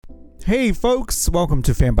Hey folks, welcome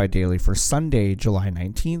to Fanbyte Daily for Sunday, July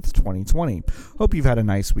 19th, 2020. Hope you've had a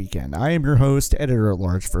nice weekend. I am your host,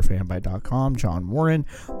 editor-at-large for Fanbyte.com, John Warren.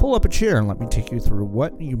 Pull up a chair and let me take you through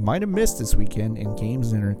what you might have missed this weekend in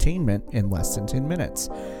games and entertainment in less than 10 minutes.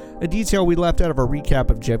 A detail we left out of our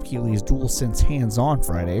recap of Jeff Keighley's DualSense hands-on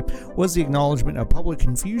Friday was the acknowledgement of public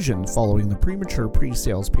confusion following the premature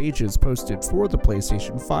pre-sales pages posted for the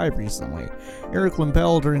PlayStation 5 recently. Eric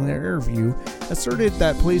Lempel, during their interview, asserted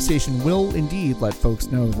that PlayStation will indeed let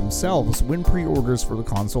folks know themselves when pre-orders for the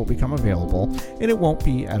console become available, and it won't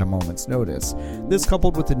be at a moment's notice. This,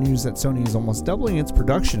 coupled with the news that Sony is almost doubling its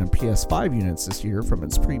production of PS5 units this year from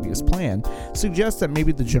its previous plan, suggests that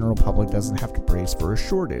maybe the general public doesn't have to brace for a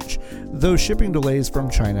shortage, though shipping delays from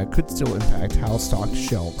China could still impact how stocked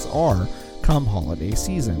shelves are come holiday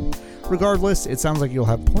season. Regardless, it sounds like you'll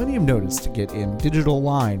have plenty of notice to get in digital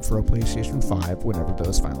line for a PlayStation 5 whenever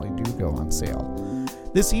those finally do go on sale.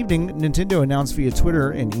 This evening, Nintendo announced via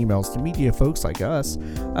Twitter and emails to media folks like us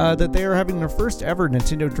that they are having their first ever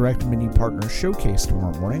Nintendo Direct Mini Partner Showcase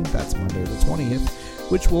tomorrow morning, that's Monday the 20th,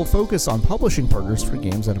 which will focus on publishing partners for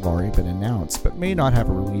games that have already been announced, but may not have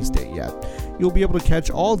a release date yet. You'll be able to catch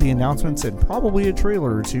all the announcements and probably a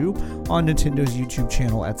trailer or two on Nintendo's YouTube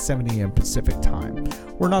channel at 7 a.m. Pacific time.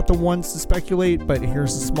 We're not the ones to speculate, but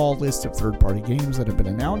here's a small list of third-party games that have been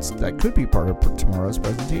announced that could be part of tomorrow's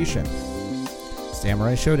presentation.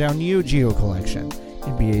 Samurai Showdown Neo Geo Collection,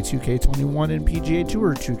 NBA 2K21 and PGA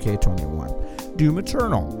Tour 2K21, Doom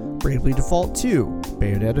Eternal, Bravely Default 2,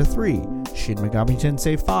 Bayonetta 3, Shin Megami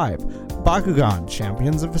Tensei 5, Bakugan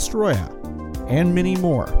Champions of Vestroia, and many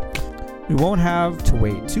more. We won't have to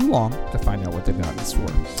wait too long to find out what they've got in store.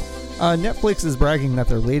 Netflix is bragging that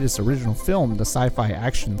their latest original film, the sci-fi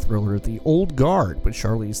action thriller The Old Guard with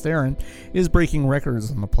Charlize Theron, is breaking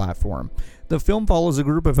records on the platform. The film follows a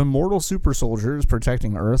group of immortal super soldiers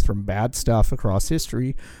protecting Earth from bad stuff across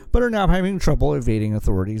history, but are now having trouble evading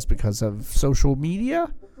authorities because of social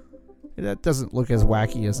media? That doesn't look as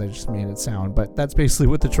wacky as I just made it sound, but that's basically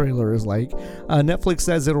what the trailer is like. Netflix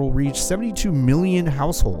says it'll reach 72 million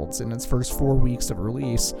households in its first 4 weeks of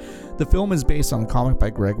release. The film is based on a comic by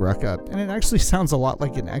Greg Rucka, and it actually sounds a lot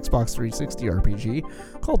like an Xbox 360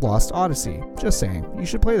 RPG called Lost Odyssey. Just saying, you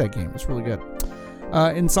should play that game, it's really good.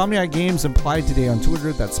 Insomniac Games implied today on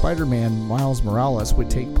Twitter that Spider-Man Miles Morales would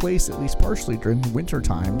take place at least partially during the winter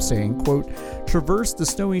time, saying, quote, "Traverse the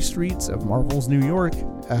snowy streets of Marvel's New York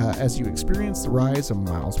as you experience the rise of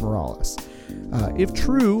Miles Morales." If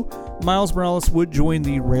true, Miles Morales would join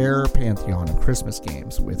the rare pantheon of Christmas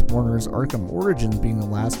games, with Warner's Arkham Origins being the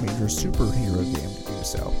last major superhero game to do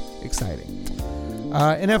so. Exciting.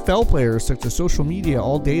 NFL players took to social media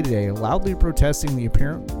all day today, loudly protesting the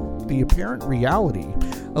apparent reality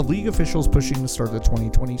of league officials pushing to start the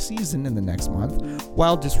 2020 season in the next month,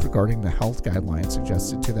 while disregarding the health guidelines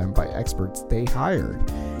suggested to them by experts they hired.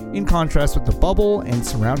 In contrast with the bubble and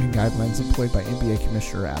surrounding guidelines employed by NBA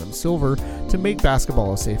Commissioner Adam Silver to make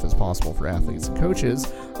basketball as safe as possible for athletes and coaches,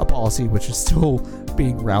 a policy which is still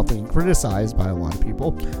being roundly criticized by a lot of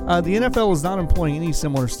people, the NFL is not employing any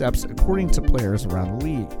similar steps according to players around the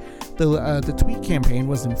league. The tweet campaign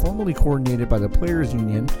was informally coordinated by the Players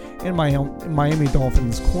Union and Miami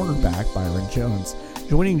Dolphins cornerback Byron Jones.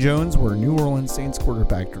 Joining Jones were New Orleans Saints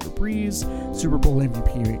quarterback Drew Brees, Super Bowl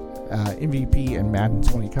MVP and Madden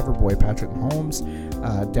 20 cover boy Patrick Mahomes,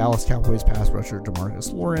 Dallas Cowboys pass rusher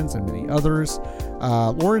DeMarcus Lawrence, and many others.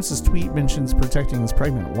 Lawrence's tweet mentions protecting his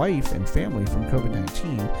pregnant wife and family from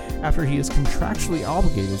COVID-19 after he is contractually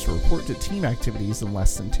obligated to report to team activities in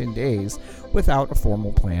less than 10 days without a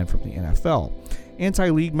formal plan from the NFL.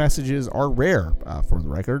 Anti-league messages are rare, for the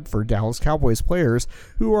record, for Dallas Cowboys players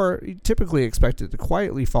who are typically expected to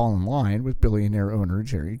quietly fall in line with billionaire owner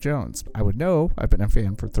Jerry Jones. I would know, I've been a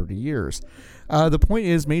fan for 30 years. The point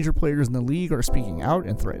is, major players in the league are speaking out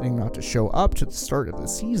and threatening not to show up to the start of the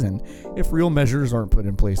season if real measures aren't put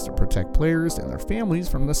in place to protect players and their families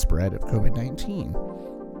from the spread of COVID-19.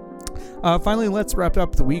 Finally, let's wrap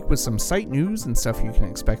up the week with some site news and stuff you can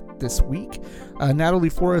expect this week. Natalie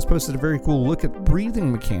Flores posted a very cool look at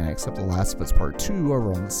breathing mechanics of The Last of Us Part 2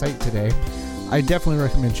 over on the site today. I definitely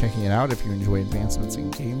recommend checking it out if you enjoy advancements in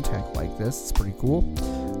game tech like this. It's pretty cool.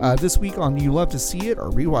 This week on You Love to See It, our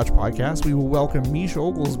rewatch podcast, we will welcome Misha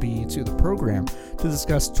Oglesby to the program to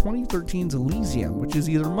discuss 2013's Elysium, which is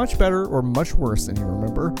either much better or much worse than you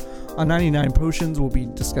remember. On 99 Potions, we'll be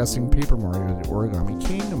discussing Paper Mario the Origami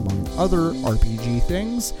King, among other RPG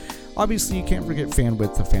things. Obviously, you can't forget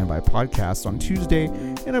Fanwidth, the Fanbyte podcast on Tuesday,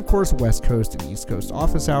 and of course West Coast and East Coast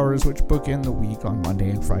office hours, which bookend the week on Monday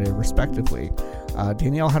and Friday respectively.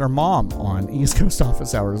 Danielle had her mom on East Coast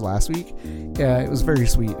Office Hours last week. It was very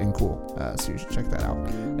sweet and cool, so you should check that out.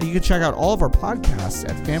 And you can check out all of our podcasts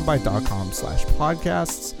at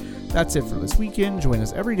fanbyte.com/podcasts. That's it for this weekend. Join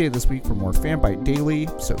us every day this week for more Fanbyte Daily,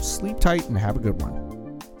 so sleep tight and have a good one.